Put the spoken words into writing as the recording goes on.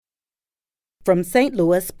From St.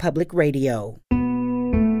 Louis Public Radio.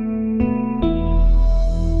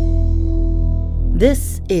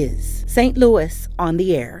 This is St. Louis on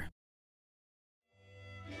the Air.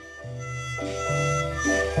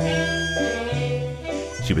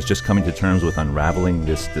 She was just coming to terms with unraveling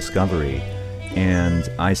this discovery, and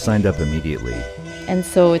I signed up immediately. And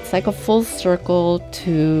so it's like a full circle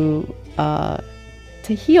to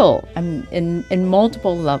heal in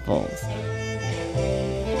multiple levels.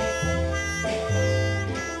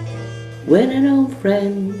 When an old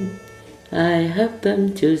friend I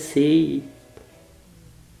happened to see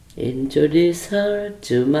introduced her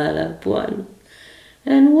to my loved one,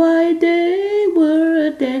 and while they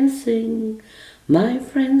were dancing, my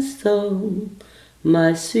friend stole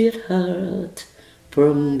my sweetheart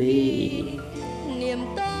from me.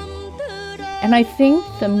 And I think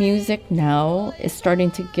the music now is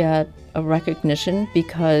starting to get a recognition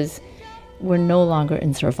because we're no longer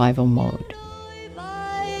in survival mode.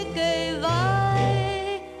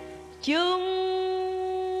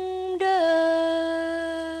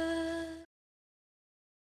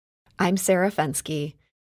 I'm Sarah Fenske.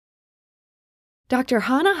 Dr.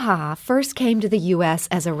 Hana Ha first came to the U.S.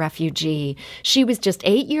 as a refugee. She was just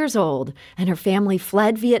 8 years old, and her family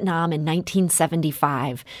fled Vietnam in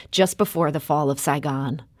 1975, just before the fall of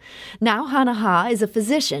Saigon. Now Hana Ha is a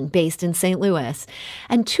physician based in St. Louis,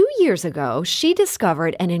 and 2 years ago, she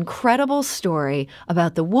discovered an incredible story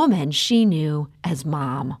about the woman she knew as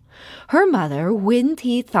Mom. Her mother, Nguyen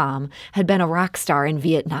Thi Tham, had been a rock star in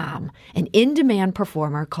Vietnam, an in-demand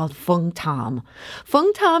performer called Phuong Tham.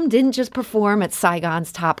 Phuong Tham didn't just perform at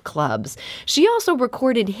Saigon's top clubs. She also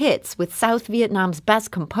recorded hits with South Vietnam's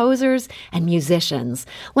best composers and musicians,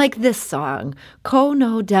 like this song, Ko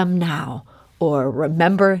No Dem Now, or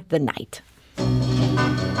Remember the Night.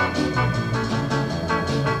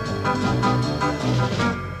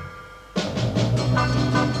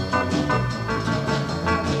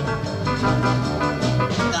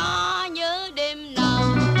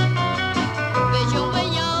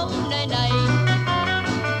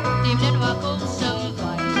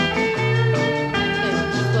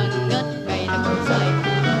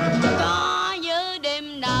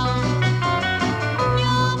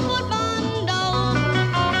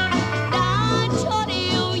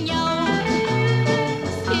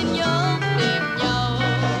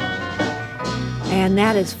 And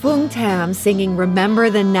that is Phuong Tham singing Remember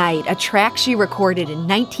the Night, a track she recorded in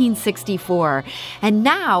 1964. And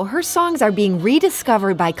now her songs are being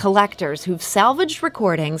rediscovered by collectors who've salvaged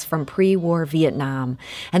recordings from pre-war Vietnam.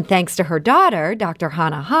 And thanks to her daughter, Dr.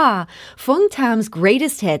 Hana Ha, Phuong Tham's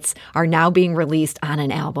greatest hits are now being released on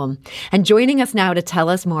an album. And joining us now to tell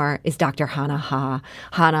us more is Dr. Hana Ha.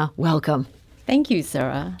 Hana, welcome. Thank you,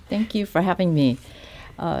 Sarah. Thank you for having me.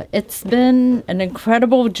 It's been an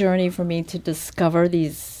incredible journey for me to discover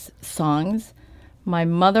these songs. My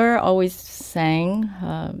mother always sang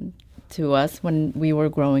to us when we were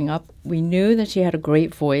growing up. We knew that she had a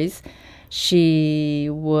great voice. She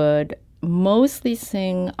would mostly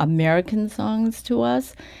sing American songs to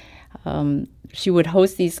us. She would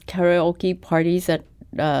host these karaoke parties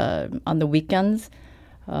on the weekends.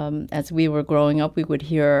 As we were growing up, we would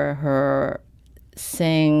hear her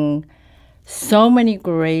sing so many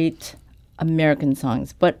great American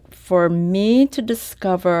songs. But for me to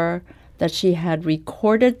discover that she had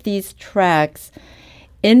recorded these tracks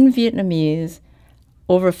in Vietnamese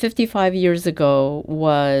over 55 years ago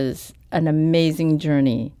was an amazing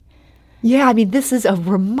journey. Yeah, I mean, this is a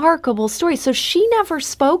remarkable story. So she never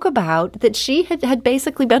spoke about that she had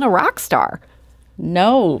basically been a rock star.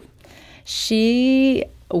 No. She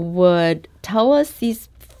would tell us these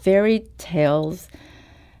fairy tales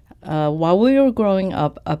while we were growing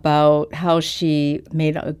up about how she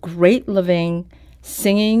made a great living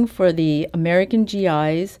singing for the American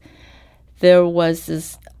GIs. There was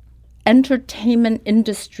this entertainment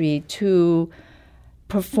industry to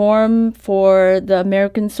perform for the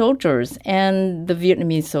American soldiers and the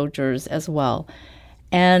Vietnamese soldiers as well.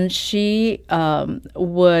 And she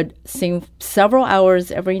would sing several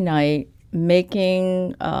hours every night,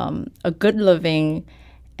 making a good living.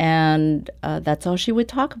 And that's all she would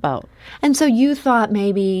talk about. And so you thought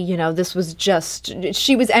maybe, this was just,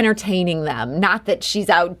 she was entertaining them, not that she's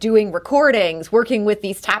out doing recordings, working with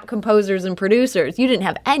these top composers and producers. You didn't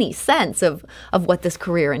have any sense of what this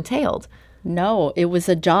career entailed. No, it was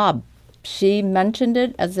a job. She mentioned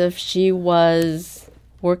it as if she was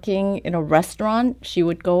working in a restaurant. She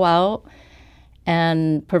would go out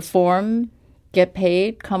and perform, get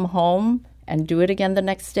paid, come home, and do it again the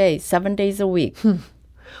next day, 7 days a week.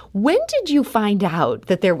 When did you find out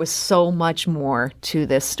that there was so much more to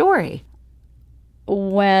this story?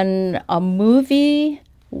 when a movie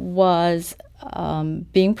was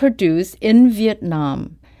being produced in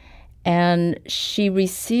Vietnam, and she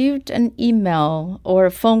received an email or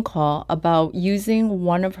a phone call about using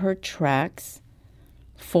one of her tracks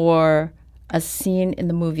for a scene in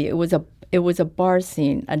the movie. It was a bar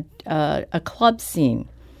scene, a club scene.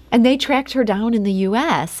 And they tracked her down in the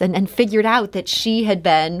U.S. and figured out that she had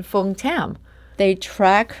been Phong Tam. They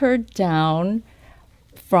track her down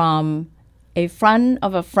from a friend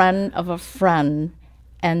of a friend of a friend,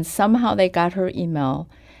 and somehow they got her email.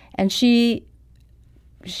 And she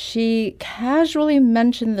casually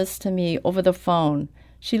mentioned this to me over the phone.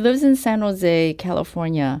 She lives in San Jose,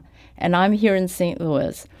 California, and I'm here in St.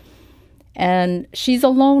 Louis. And she's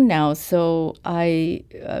alone now, so I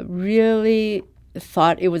really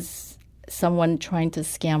thought it was someone trying to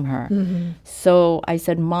scam her. Mm-hmm. So I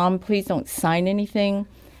said, Mom, please don't sign anything.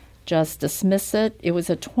 Just dismiss it. It was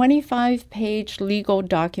a 25-page legal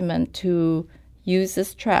document to use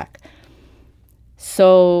this track.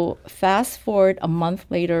 So fast forward a month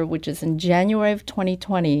later, which is in January of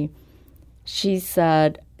 2020, she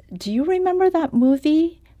said, do you remember that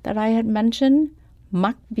movie that I had mentioned,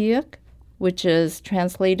 Mak Biak, which is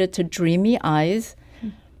translated to Dreamy Eyes?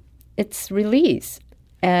 It's released.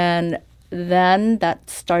 And then that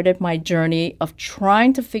started my journey of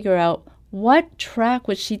trying to figure out what track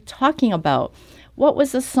was she talking about? What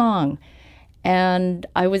was the song? And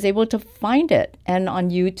I was able to find it. And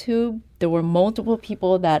on YouTube, there were multiple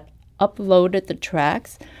people that uploaded the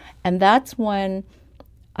tracks. And that's when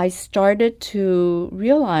I started to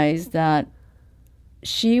realize that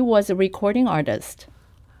she was a recording artist.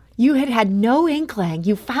 You had no inkling.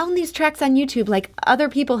 You found these tracks on YouTube, like other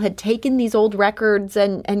people had taken these old records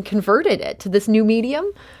and converted it to this new medium?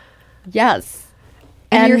 Yes.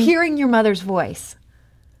 And you're hearing your mother's voice.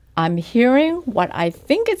 I'm hearing what I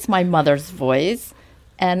think it's my mother's voice,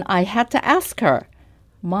 and I had to ask her,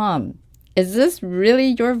 Mom, is this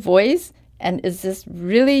really your voice? And is this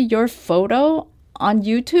really your photo on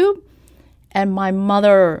YouTube? And my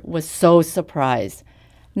mother was so surprised.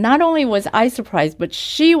 Not only was I surprised, but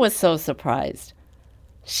she was so surprised.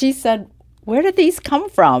 She said, where did these come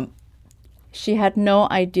from? She had no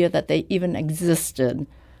idea that they even existed.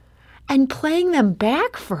 And playing them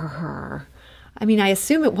back for her. I mean, I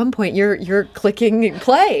assume at one point you're clicking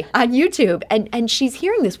play on YouTube, and she's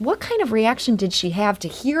hearing this. What kind of reaction did she have to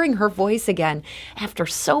hearing her voice again after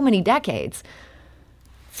so many decades?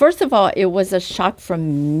 First of all, it was a shock for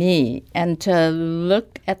me, and to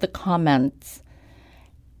look at the comments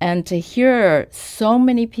and to hear so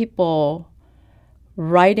many people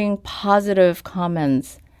writing positive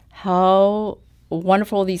comments, how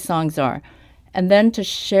wonderful these songs are, and then to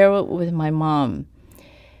share it with my mom.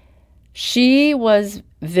 She was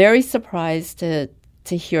very surprised to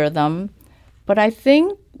hear them, but I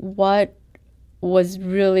think what was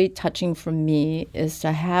really touching for me is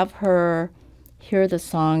to have her hear the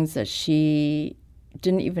songs that she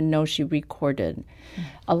didn't even know she recorded.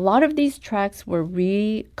 A lot of these tracks were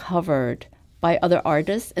recovered by other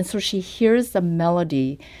artists, and so she hears the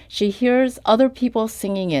melody. She hears other people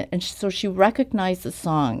singing it, and so she recognized the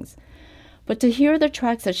songs. But to hear the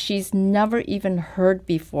tracks that she's never even heard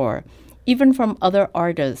before, even from other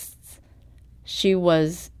artists, she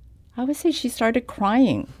started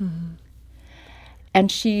crying. Mm-hmm.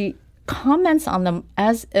 And she comments on them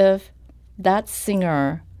as if that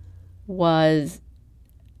singer was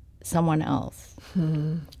someone else.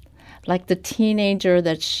 Mm-hmm. Like the teenager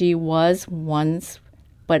that she was once,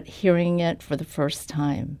 but hearing it for the first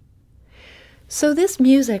time. So this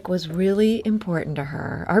music was really important to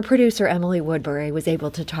her. Our producer, Emily Woodbury, was able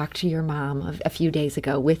to talk to your mom a few days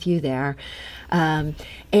ago with you there.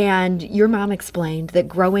 And your mom explained that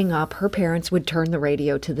growing up, her parents would turn the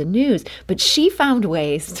radio to the news, but she found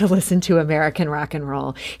ways to listen to American rock and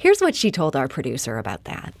roll. Here's what she told our producer about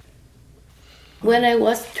that. When I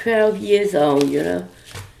was 12 years old,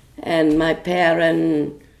 and my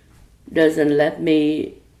parents doesn't let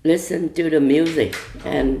me listen to the music,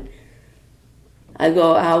 and I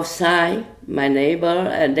go outside, my neighbor,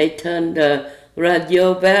 and they turn the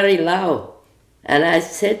radio very loud. And I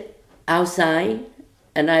sit outside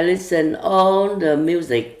and I listen all the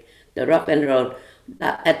music, the rock and roll.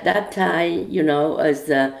 At that time,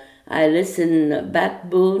 as I listen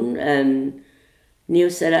Bad Boone and Neil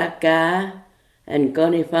Sedaka and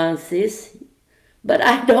Connie Francis, but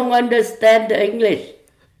I don't understand the English.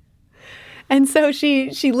 And so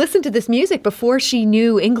she listened to this music before she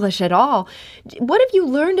knew English at all. What have you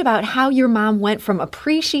learned about how your mom went from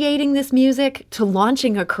appreciating this music to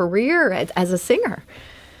launching a career as a singer?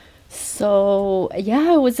 So,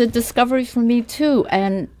 yeah, it was a discovery for me too.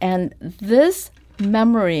 And this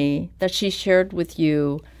memory that she shared with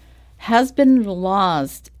you has been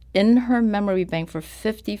lost in her memory bank for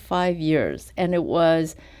 55 years. And it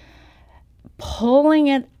was pulling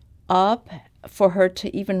it up for her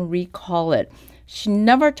to even recall it. She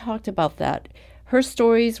never talked about that. Her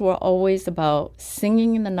stories were always about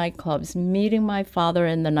singing in the nightclubs, meeting my father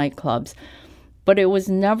in the nightclubs. But it was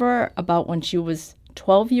never about when she was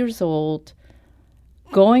 12 years old,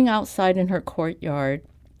 going outside in her courtyard,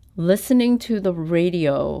 listening to the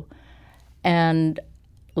radio and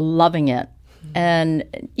loving it.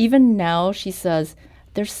 And even now she says,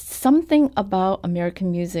 there's something about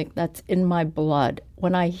American music that's in my blood.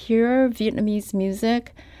 When I hear Vietnamese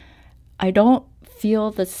music, I don't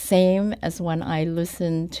feel the same as when I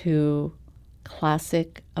listen to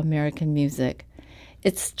classic American music.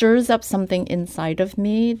 It stirs up something inside of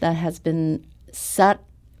me that has been set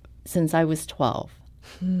since I was 12.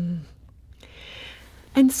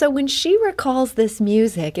 And so when she recalls this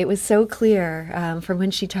music, it was so clear from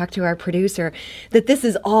when she talked to our producer that this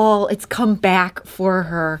is all, it's come back for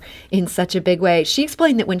her in such a big way. She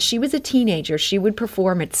explained that when she was a teenager, she would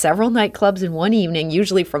perform at several nightclubs in one evening,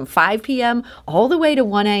 usually from 5 p.m. all the way to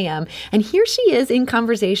 1 a.m. And here she is in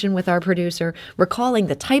conversation with our producer, recalling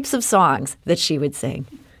the types of songs that she would sing.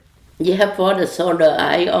 Yeah, for the soda,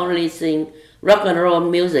 I only sing rock and roll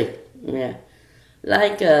music. Yeah,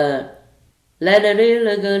 like let a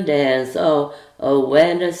little girl dance, oh,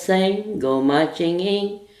 when the saints go marching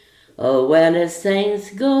in, oh, when the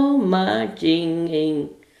saints go marching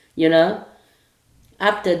in, you know.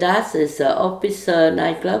 After that is an officer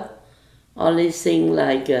nightclub, only sing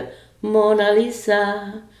like Mona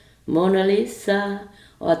Lisa, Mona Lisa,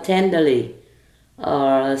 or Tenderly,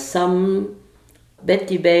 or some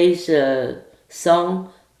Betty Bass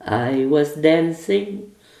song, I was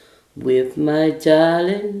dancing with my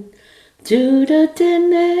darling to the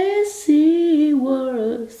Tennessee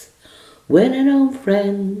walls, when an old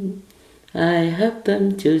friend I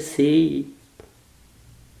happened to see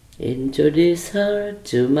introduced her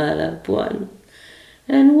to my loved one,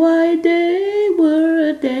 and while they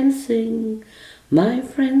were dancing, my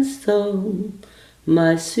friend stole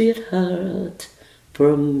my sweetheart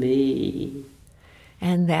from me.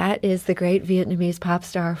 And that is the great Vietnamese pop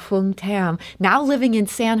star Phung Tam, now living in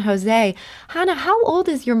San Jose. Hannah, how old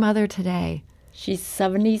is your mother today? She's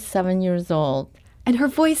 77 years old. And her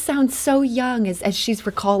voice sounds so young as she's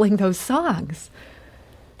recalling those songs.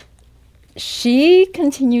 She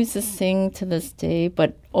continues to sing to this day,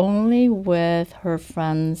 but only with her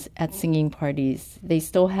friends at singing parties. They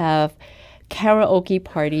still have karaoke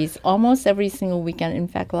parties almost every single weekend. In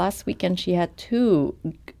fact, last weekend she had 2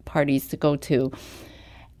 parties to go to.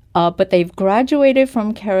 But they've graduated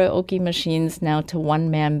from karaoke machines now to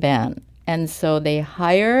one-man band. And so they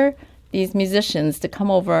hire these musicians to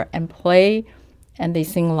come over and play, and they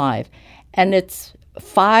sing live. And it's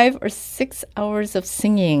 5 or 6 hours of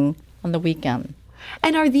singing on the weekend.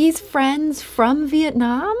 And are these friends from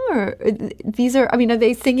Vietnam? Or are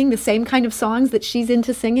they singing the same kind of songs that she's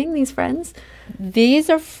into singing, these friends? These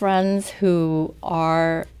are friends who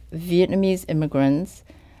are Vietnamese immigrants,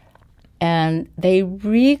 and they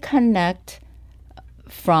reconnect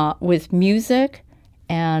with music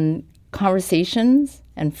and conversations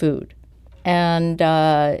and food. And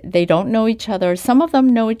they don't know each other. Some of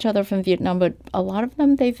them know each other from Vietnam, but a lot of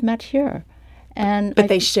them they've met here. But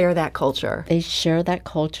they share that culture. They share that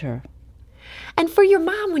culture. And for your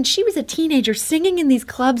mom, when she was a teenager singing in these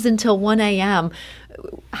clubs until 1 a.m.,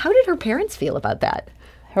 how did her parents feel about that?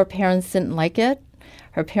 Her parents didn't like it.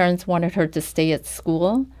 Her parents wanted her to stay at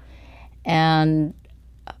school.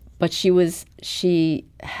 But she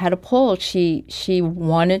had a pull. She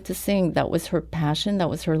wanted to sing. That was her passion. That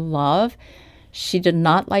was her love. She did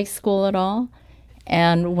not like school at all.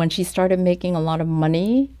 And when she started making a lot of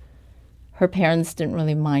money, her parents didn't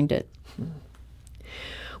really mind it.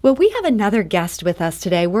 Well, we have another guest with us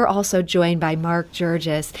today. We're also joined by Mark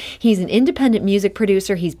Jurgis. He's an independent music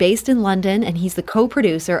producer. He's based in London, and he's the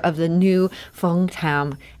co-producer of the new Phung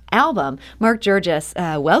Tam album. Mark Jurgis,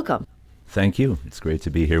 welcome. Thank you. It's great to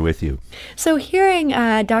be here with you. So hearing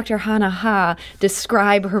Dr. Hannah Ha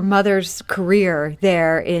describe her mother's career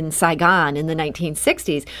there in Saigon in the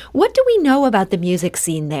 1960s, what do we know about the music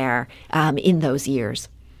scene there in those years?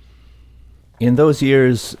 In those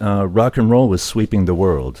years, rock and roll was sweeping the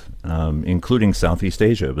world, including Southeast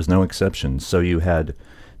Asia. It was no exception. So you had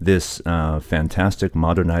this fantastic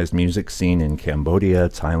modernized music scene in Cambodia,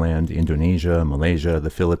 Thailand, Indonesia, Malaysia,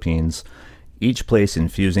 the Philippines, each place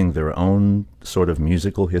infusing their own sort of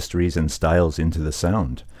musical histories and styles into the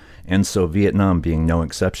sound. And so Vietnam being no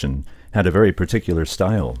exception. had a very particular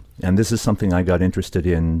style. And this is something I got interested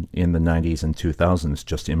in the 90s and 2000s,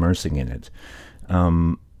 just immersing in it.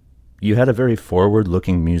 You had a very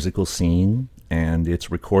forward-looking musical scene, and its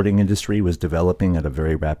recording industry was developing at a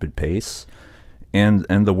very rapid pace. And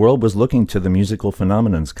the world was looking to the musical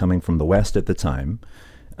phenomenons coming from the West at the time.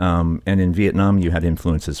 And in Vietnam, you had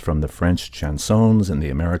influences from the French chansons and the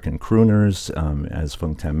American crooners, as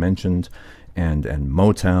Phuong Tam mentioned, and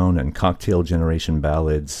Motown and cocktail generation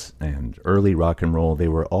ballads and early rock and roll. They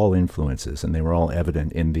were all influences, and they were all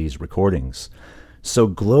evident in these recordings. So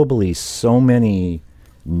globally, so many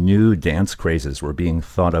new dance crazes were being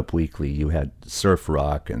thought up weekly. You had surf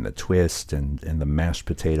rock and the twist and the mashed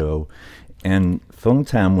potato. And Phuong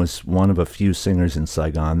Tam was one of a few singers in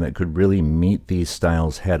Saigon that could really meet these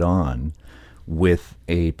styles head on with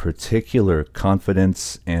a particular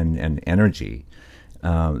confidence and energy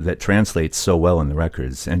that translates so well in the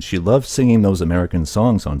records. And she loved singing those American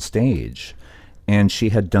songs on stage. And she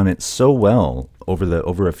had done it so well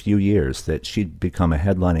over a few years that she'd become a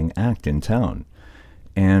headlining act in town.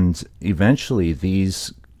 And eventually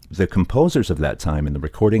the composers of that time in the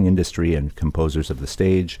recording industry and composers of the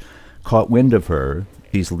stage caught wind of her,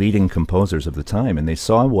 these leading composers of the time, and they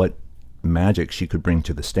saw what magic she could bring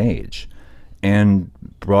to the stage, and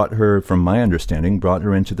brought her, from my understanding,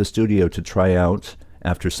 into the studio to try out,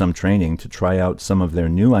 after some training, to try out some of their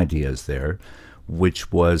new ideas there,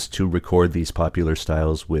 which was to record these popular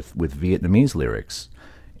styles with Vietnamese lyrics.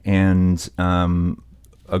 And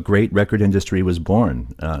a great record industry was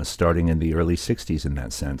born, starting in the early 60s in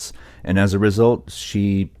that sense. And as a result,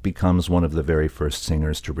 she becomes one of the very first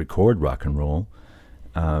singers to record rock and roll,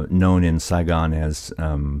 known in Saigon as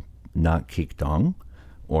Nhạc Kịch Dong,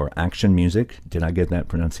 or action music. Did I get that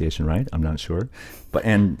pronunciation right? I'm not sure.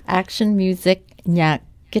 Action music, Nhạc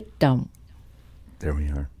Kịch Dong. There we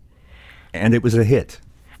are. And it was a hit.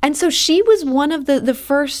 And so she was one of the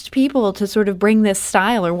first people to sort of bring this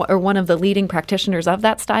style, or one of the leading practitioners of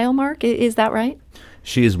that style, Mark. Is that right?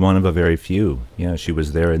 She is one of a very few. Yeah, she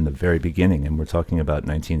was there in the very beginning, and we're talking about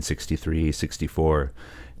 1963, 64,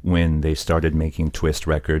 when they started making twist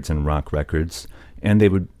records and rock records, and they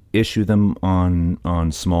would issue them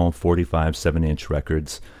on small 45 7-inch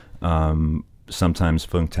records. Sometimes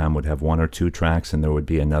Phuong Tam would have one or two tracks, and there would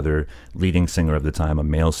be another leading singer of the time, a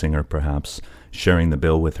male singer perhaps, sharing the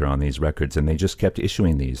bill with her on these records, and they just kept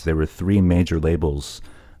issuing these. There were 3 major labels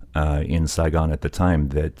in Saigon at the time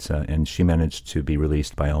and she managed to be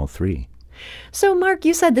released by all 3. So, Mark,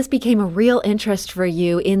 you said this became a real interest for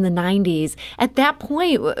you in the 90s. At that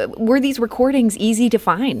point, were these recordings easy to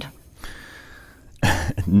find?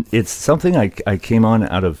 It's something I came on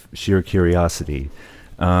out of sheer curiosity.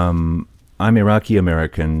 I'm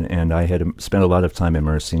Iraqi-American, and I had spent a lot of time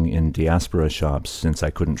immersing in diaspora shops since I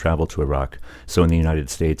couldn't travel to Iraq. So in the United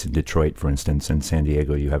States, in Detroit, for instance, and San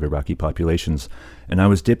Diego, you have Iraqi populations. And I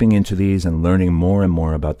was dipping into these and learning more and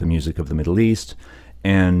more about the music of the Middle East.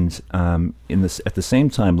 And at the same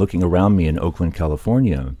time, looking around me in Oakland,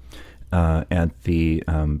 California, at the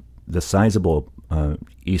sizable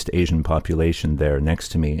East Asian population there next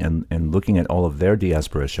to me, and looking at all of their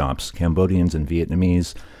diaspora shops, Cambodians and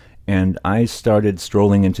Vietnamese. And I started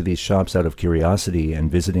strolling into these shops out of curiosity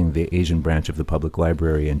and visiting the Asian branch of the public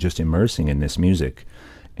library and just immersing in this music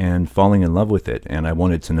and falling in love with it. And I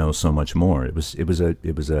wanted to know so much more. It was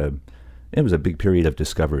a big period of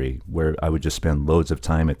discovery where I would just spend loads of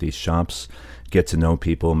time at these shops, get to know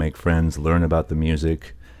people, make friends, learn about the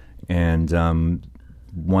music. And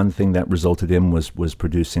one thing that resulted in was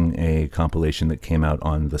producing a compilation that came out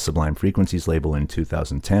on the Sublime Frequencies label in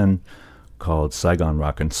 2010, called Saigon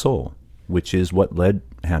Rock and Soul, which is what led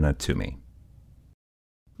Hannah to me.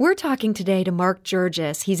 We're talking today to Mark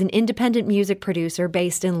Jurgis. He's an independent music producer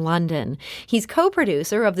based in London. He's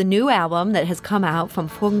co-producer of the new album that has come out from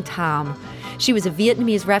Phuong Tam. She was a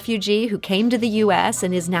Vietnamese refugee who came to the U.S.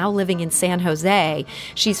 and is now living in San Jose.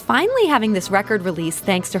 She's finally having this record released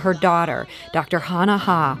thanks to her daughter, Dr. Hannah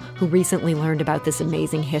Ha, who recently learned about this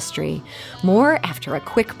amazing history. More after a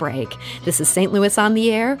quick break. This is St. Louis on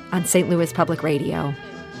the Air on St. Louis Public Radio.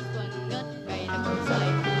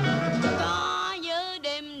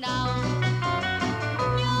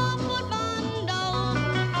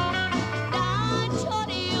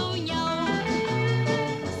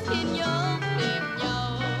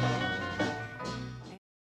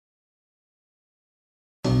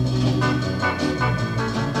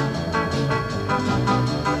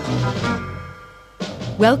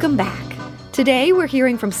 Welcome back. Today, we're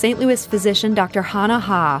hearing from St. Louis physician Dr. Hannah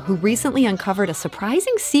Ha, who recently uncovered a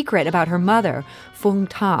surprising secret about her mother, Phuong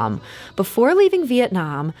Tam. Before leaving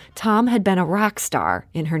Vietnam, Tam had been a rock star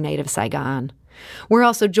in her native Saigon. We're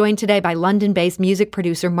also joined today by London-based music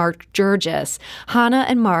producer Mark Jurgis. Hannah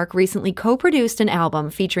and Mark recently co-produced an album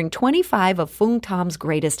featuring 25 of Phuong Tham's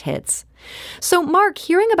greatest hits. So, Mark,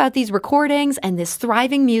 hearing about these recordings and this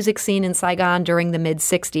thriving music scene in Saigon during the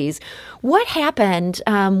mid-'60s, what happened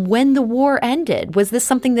when the war ended? Was this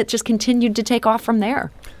something that just continued to take off from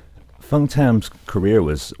there? Phuong Tham's career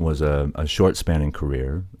was a short-spanning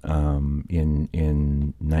career. In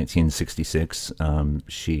 1966,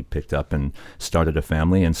 she picked up and started a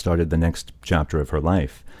family and started the next chapter of her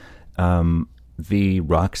life. The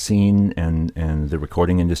rock scene and the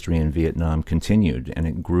recording industry in Vietnam continued, and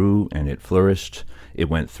it grew and it flourished. It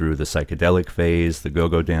went through the psychedelic phase, the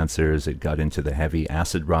go-go dancers. It got into the heavy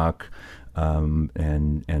acid rock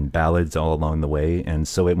and ballads all along the way, and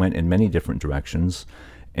so it went in many different directions,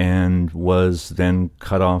 and was then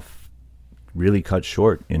really cut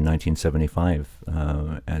short in 1975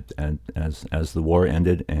 as the war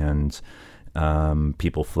ended and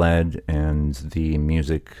people fled, and the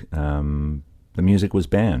music was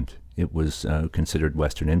banned. It was considered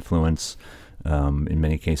Western influence. In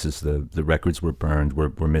many cases, the records were burned.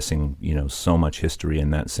 We're missing so much history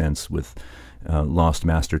in that sense, with lost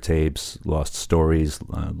master tapes, lost stories,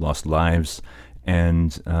 lost lives,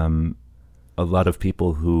 and a lot of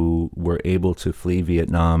people who were able to flee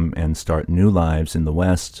Vietnam and start new lives in the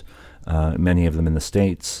West, many of them in the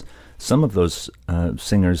States. Some of those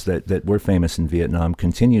singers that were famous in Vietnam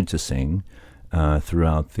continued to sing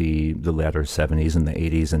throughout the latter 70s and the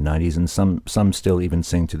 80s and 90s, and some still even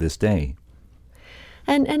sing to this day.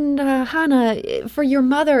 And Hannah, for your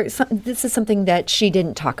mother, this is something that she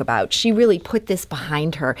didn't talk about. She really put this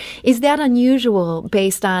behind her. Is that unusual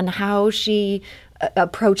based on how she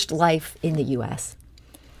approached life in the U.S.?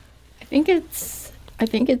 I think it's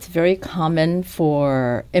very common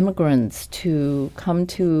for immigrants to come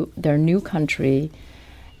to their new country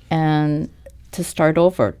and to start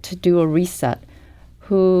over, to do a reset,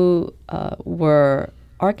 who were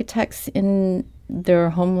architects in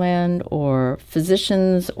their homeland or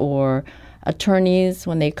physicians or attorneys.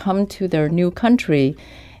 When they come to their new country,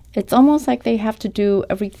 it's almost like they have to do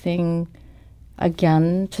everything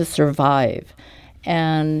again to survive,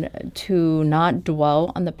 and to not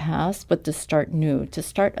dwell on the past, but to start new, to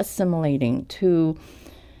start assimilating, to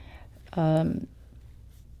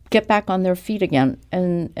get back on their feet again.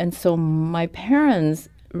 And so my parents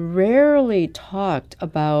rarely talked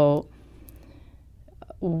about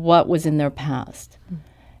what was in their past.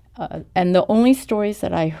 And the only stories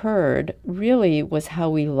that I heard really was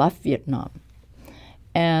how we left Vietnam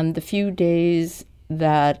and the few days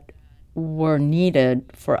that were needed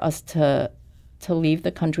for us to leave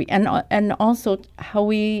the country, and also how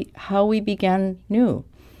we began new,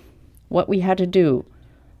 what we had to do.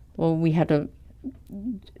 Well, we had to.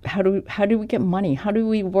 How do we get money? How do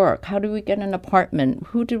we work? How do we get an apartment?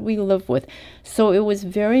 Who did we live with? So it was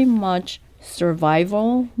very much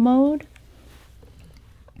survival mode.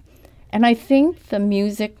 And I think the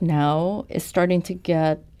music now is starting to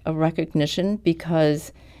get a recognition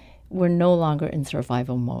because we're no longer in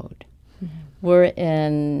survival mode. Mm-hmm. We're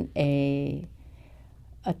in a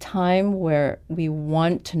time where we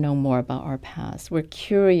want to know more about our past. We're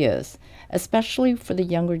curious, especially for the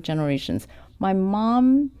younger generations. My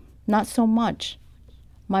mom, not so much.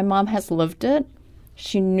 My mom has lived it.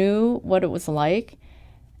 She knew what it was like.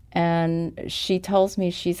 And she tells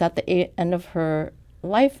me she's at the end of her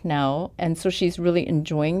life now. And so she's really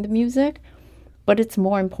enjoying the music. But it's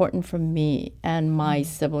more important for me and my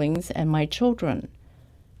siblings and my children.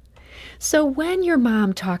 So when your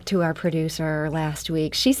mom talked to our producer last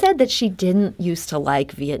week, she said that she didn't used to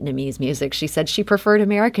like Vietnamese music. She said she preferred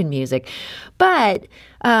American music. But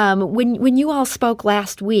when you all spoke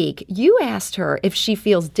last week, you asked her if she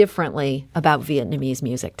feels differently about Vietnamese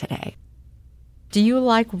music today. Do you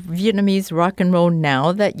like Vietnamese rock and roll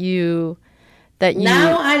now that you...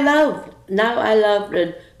 Now I love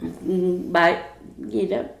the bài gì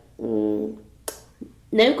đó,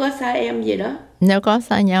 nếu có xa em gì đó. Nếu có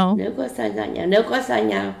xa nhau. Nếu có xa nhau. Nếu có xa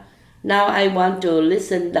nhau. Now I want to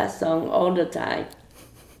listen that song all the time.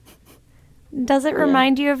 Does it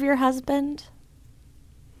remind you of your husband?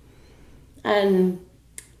 And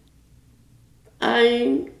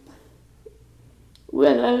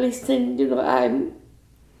when I listen,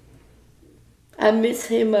 I miss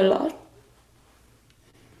him a lot.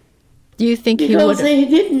 Do you think he would?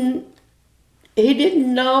 Because he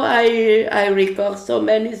didn't know I record so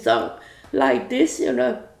many songs like this,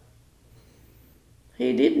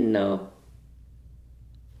 He didn't know.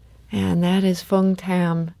 And that is Phong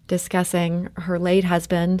Tam discussing her late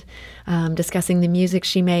husband, discussing the music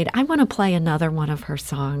she made. I want to play another one of her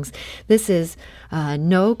songs. This is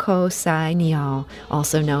No Ko Sai Niao,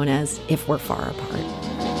 also known as If We're Far Apart.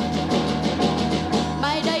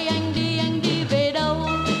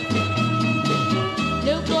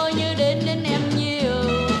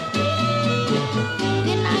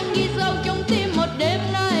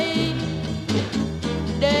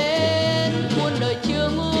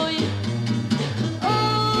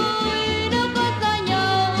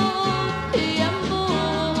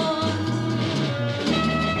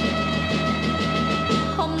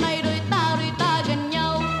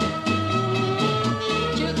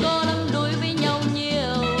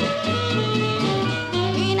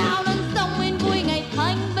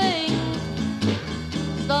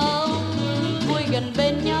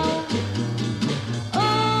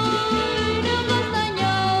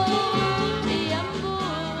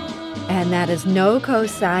 And that is No Ko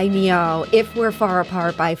Sai Niao, If We're Far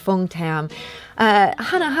Apart by Phong Tam.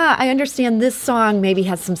 Hana Ha, I understand this song maybe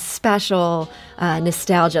has some special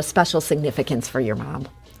nostalgia, special significance for your mom.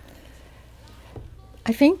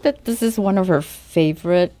 I think that this is one of her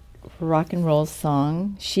favorite rock and roll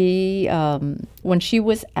songs. She, when she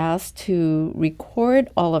was asked to record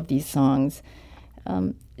all of these songs,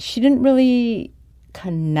 she didn't really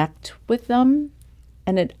connect with them.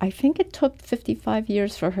 And I think it took 55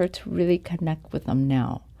 years for her to really connect with them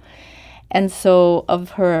now. And so of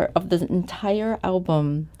the entire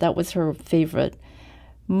album, that was her favorite,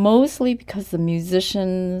 mostly because the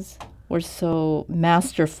musicians were so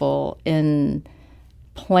masterful in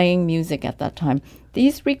playing music at that time.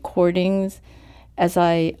 These recordings, as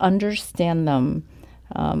I understand them,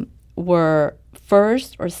 were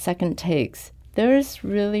first or second takes. There's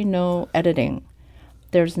really no editing.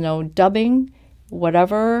 There's no dubbing.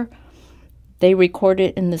 Whatever they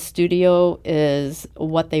recorded in the studio is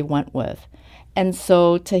what they went with. And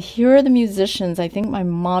so to hear the musicians, I think my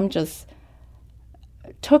mom just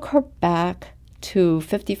took her back to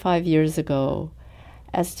 55 years ago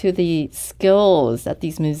as to the skills that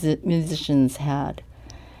these musicians had.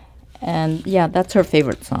 And yeah, that's her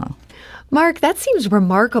favorite song. Mark, that seems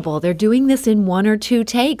remarkable. They're doing this in one or two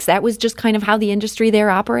takes. That was just kind of how the industry there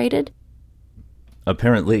operated?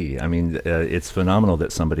 Apparently. I mean, it's phenomenal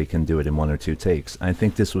that somebody can do it in one or two takes. I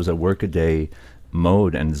think this was a workaday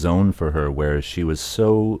mode and zone for her where she was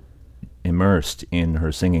so immersed in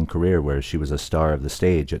her singing career, where she was a star of the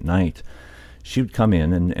stage at night. She would come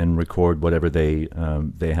in and record whatever they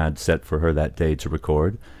had set for her that day to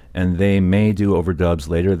record. And they may do overdubs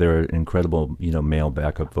later. There are incredible, male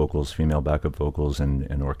backup vocals, female backup vocals,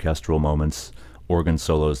 and orchestral moments, organ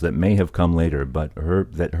solos that may have come later, but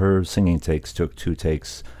her singing takes took 2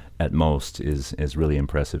 takes at most is really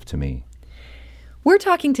impressive to me. We're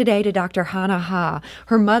talking today to Dr. Hana Ha.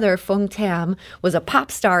 Her mother, Phong Tam, was a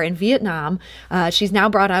pop star in Vietnam. She's now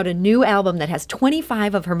brought out a new album that has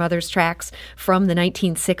 25 of her mother's tracks from the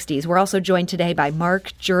 1960s. We're also joined today by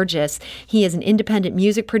Mark Georges. He is an independent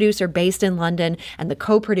music producer based in London and the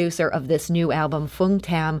co-producer of this new album, Phong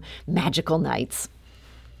Tam, Magical Nights.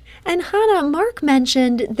 And Hana, Mark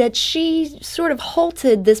mentioned that she sort of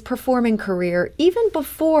halted this performing career even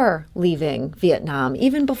before leaving Vietnam,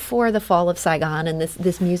 even before the fall of Saigon and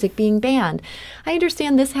this music being banned. I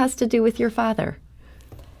understand this has to do with your father.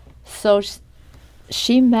 So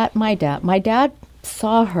she met my dad. My dad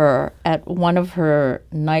saw her at one of her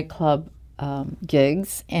nightclub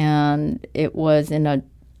gigs, and it was in a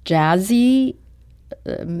jazzy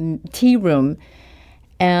tea room.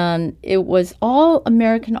 And it was all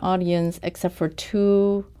American audience except for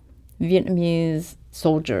 2 Vietnamese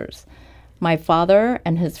soldiers, my father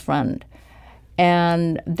and his friend.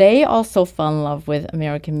 And they also fell in love with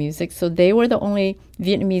American music, so they were the only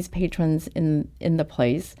Vietnamese patrons in the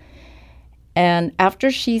place. And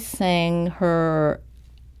after she sang her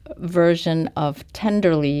version of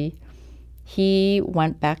Tenderly, he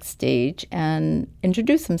went backstage and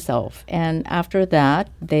introduced himself. And after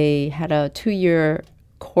that, they had a 2-year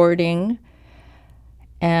courting,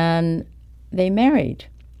 and they married.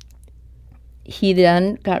 He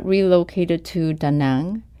then got relocated to Da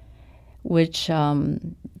Nang, which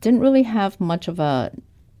didn't really have much of a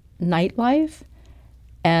nightlife,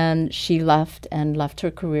 and she left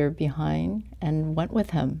her career behind and went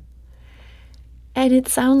with him. And it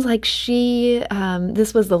sounds like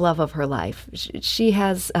this was the love of her life. She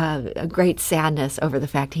has a great sadness over the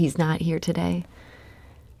fact he's not here today.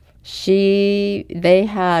 They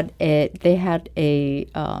had a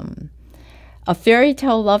fairy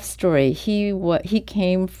tale love story. He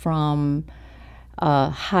came from a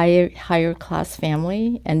higher class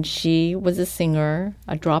family, and she was a singer,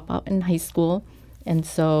 a dropout in high school. And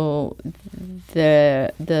so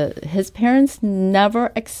his parents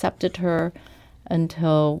never accepted her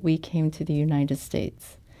until we came to the United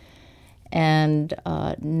States. And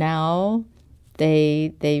now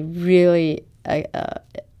they really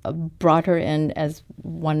brought her in as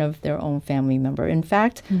one of their own family member. In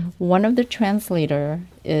fact, one of the translator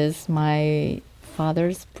is my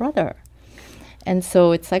father's brother. And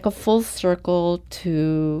so it's like a full circle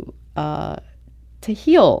to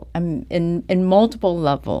heal in multiple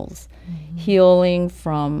levels. Healing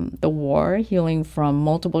from the war, healing from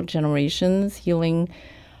multiple generations, healing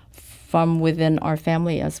from within our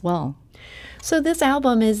family as well. So this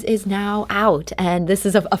album is now out, and this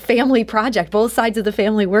is a family project, both sides of the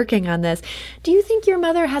family working on this. Do you think your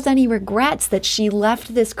mother has any regrets that she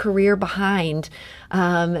left this career behind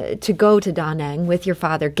to go to Da Nang with your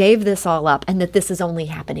father, gave this all up, and that this is only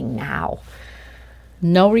happening now?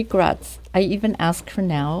 No regrets. I even asked her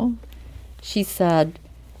now. She said,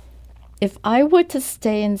 if I were to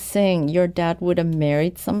stay and sing, your dad would have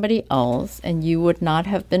married somebody else, and you would not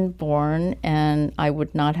have been born, and I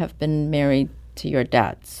would not have been married to your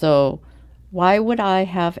dad. So why would I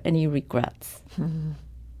have any regrets?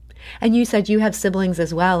 And you said you have siblings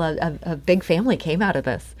as well. A big family came out of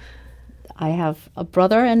this. I have a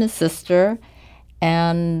brother and a sister,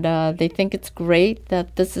 and they think it's great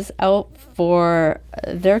that this is out for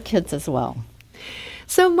their kids as well.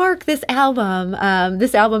 So, Mark, this album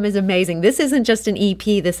is amazing. This isn't just an EP.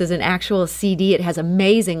 This is an actual CD. It has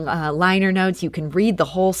amazing liner notes. You can read the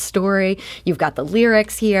whole story. You've got the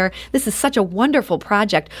lyrics here. This is such a wonderful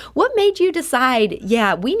project. What made you decide,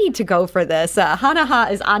 yeah, we need to go for this? Hana Ha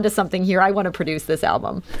is onto something here. I want to produce this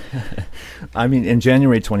album. I mean, in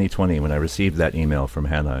January 2020, when I received that email from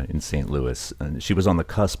Hannah in St. Louis, and she was on the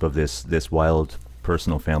cusp of this wild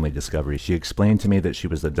personal family discovery. She explained to me that she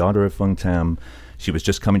was the daughter of Fung Tam. She was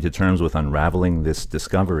just coming to terms with unraveling this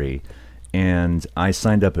discovery, and I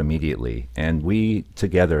signed up immediately. And we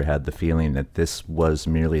together had the feeling that this was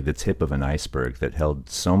merely the tip of an iceberg that held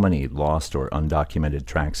so many lost or undocumented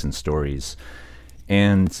tracks and stories.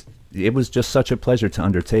 And it was just such a pleasure to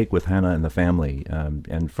undertake with Hannah and the family.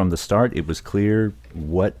 And from the start, it was clear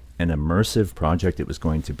what an immersive project it was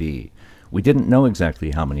going to be. We didn't know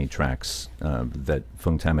exactly how many tracks that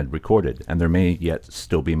Fung Tam had recorded, and there may yet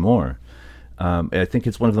still be more. I think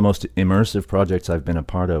it's one of the most immersive projects I've been a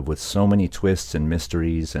part of, with so many twists and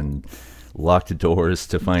mysteries and locked doors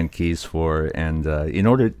to find keys for. And in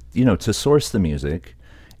order, to source the music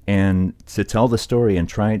and to tell the story and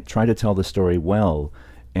try to tell the story well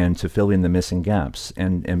and to fill in the missing gaps.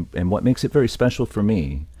 And what makes it very special for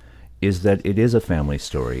me is that it is a family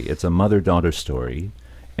story. It's a mother-daughter story,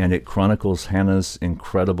 and it chronicles Hannah's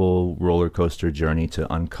incredible roller coaster journey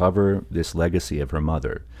to uncover this legacy of her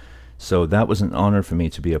mother. So that was an honor for me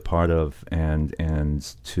to be a part of, and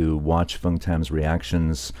to watch Fung Tam's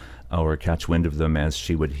reactions or catch wind of them as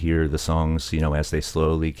she would hear the songs, as they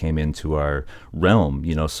slowly came into our realm,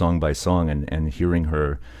 song by song, and hearing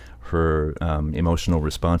her emotional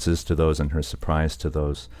responses to those and her surprise to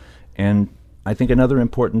those. And I think another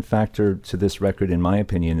important factor to this record, in my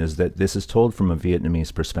opinion, is that this is told from a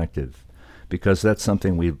Vietnamese perspective, because that's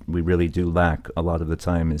something we really do lack a lot of the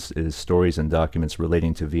time is stories and documents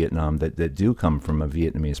relating to Vietnam that do come from a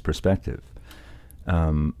Vietnamese perspective.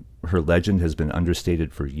 Her legend has been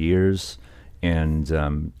understated for years,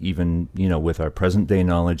 and even, with our present-day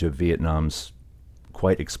knowledge of Vietnam's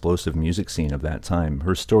quite explosive music scene of that time,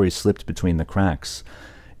 her story slipped between the cracks.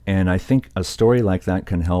 And I think a story like that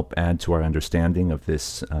can help add to our understanding of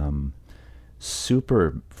this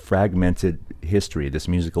super fragmented history, this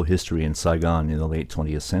musical history in Saigon in the late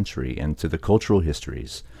 20th century, and to the cultural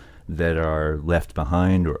histories that are left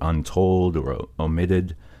behind or untold or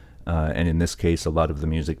omitted, and in this case, a lot of the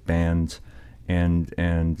music banned, and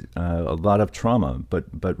a lot of trauma.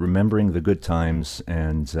 But remembering the good times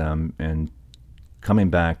and coming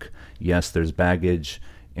back, yes, there's baggage,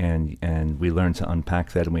 and we learn to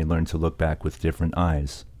unpack that, and we learn to look back with different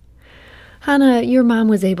eyes. Hana, your mom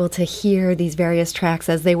was able to hear these various tracks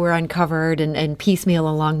as they were uncovered and piecemeal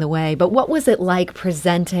along the way. But what was it like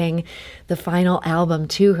presenting the final album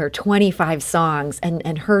to her, 25 songs,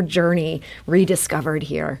 and her journey rediscovered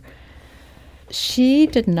here? She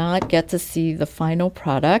did not get to see the final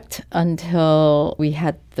product until we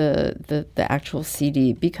had the actual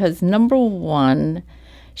CD, because number one,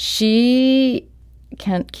 she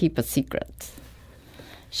can't keep a secret.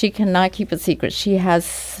 She cannot keep a secret. She has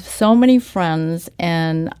so many friends,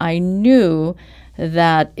 and I knew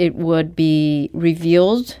that it would be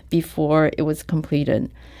revealed before it was completed.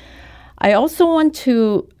 I also want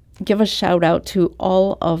to give a shout out to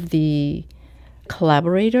all of the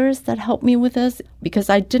collaborators that helped me with this, because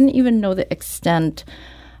I didn't even know the extent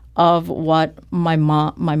of what my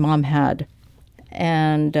mom had,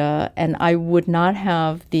 and I would not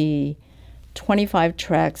have the 25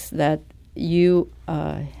 tracks that you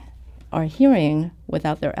are hearing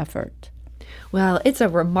without their effort. Well, it's a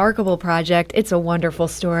remarkable project. It's a wonderful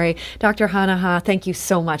story. Dr. Hana Ha, thank you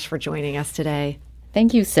so much for joining us today.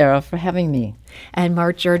 Thank you, Sarah, for having me. And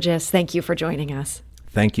Mark Georges, thank you for joining us.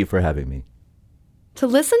 Thank you for having me. To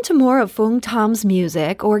listen to more of Phuong Tom's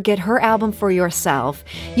music or get her album for yourself,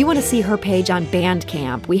 you want to see her page on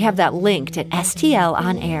Bandcamp. We have that linked at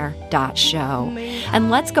stlonair.show. And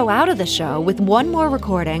let's go out of the show with one more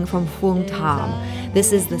recording from Phuong Tom.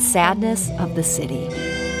 This is The Sadness of the City.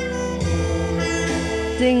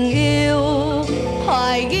 Tình yêu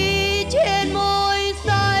hoài ghi trên môi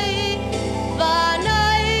say và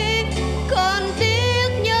nay còn tiếc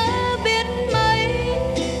nhớ biết mấy,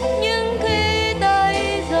 nhưng khi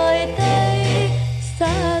tay rời tay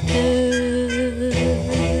xa từ,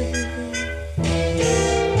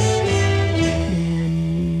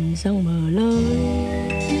 đèn sông mở lối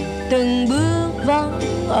từng bước vắng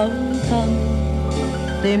âm thầm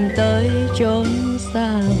tìm tới chốn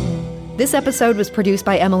xa. This episode was produced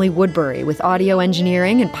by Emily Woodbury with audio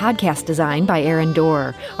engineering and podcast design by Aaron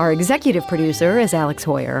Dorr. Our executive producer is Alex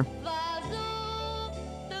Hoyer.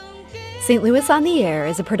 St. Louis on the Air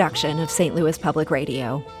is a production of St. Louis Public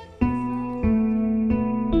Radio.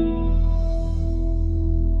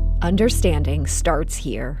 Understanding starts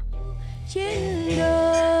here. Trên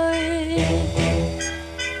đời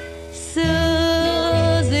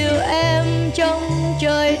xưa dìu em trong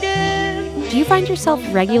trời đêm. Do you find yourself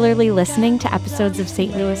regularly listening to episodes of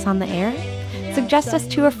St. Louis on the Air? Suggest us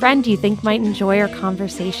to a friend you think might enjoy our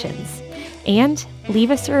conversations. And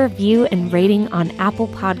leave us a review and rating on Apple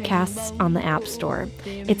Podcasts on the App Store.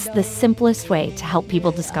 It's the simplest way to help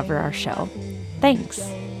people discover our show. Thanks.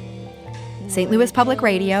 St. Louis Public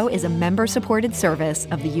Radio is a member-supported service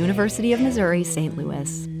of the University of Missouri, St.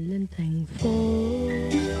 Louis. Lên thành phố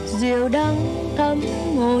rượu đắng thắm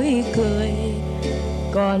môi cười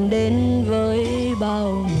còn đến với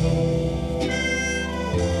bao người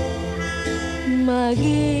mà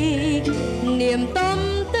ghi niềm tâm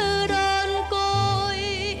tư đơn côi,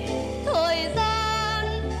 thời gian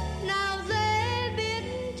nào dễ biết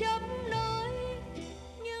chấp nối,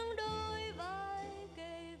 nhưng đôi vai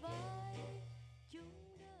kề vai chung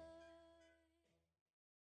đời.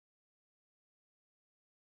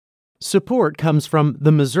 Support comes from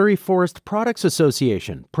the Missouri Forest Products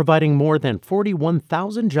Association, providing more than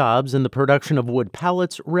 41,000 jobs in the production of wood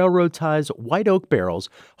pallets, railroad ties, white oak barrels,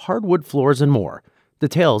 hardwood floors, and more.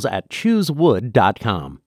 Details at choosewood.com.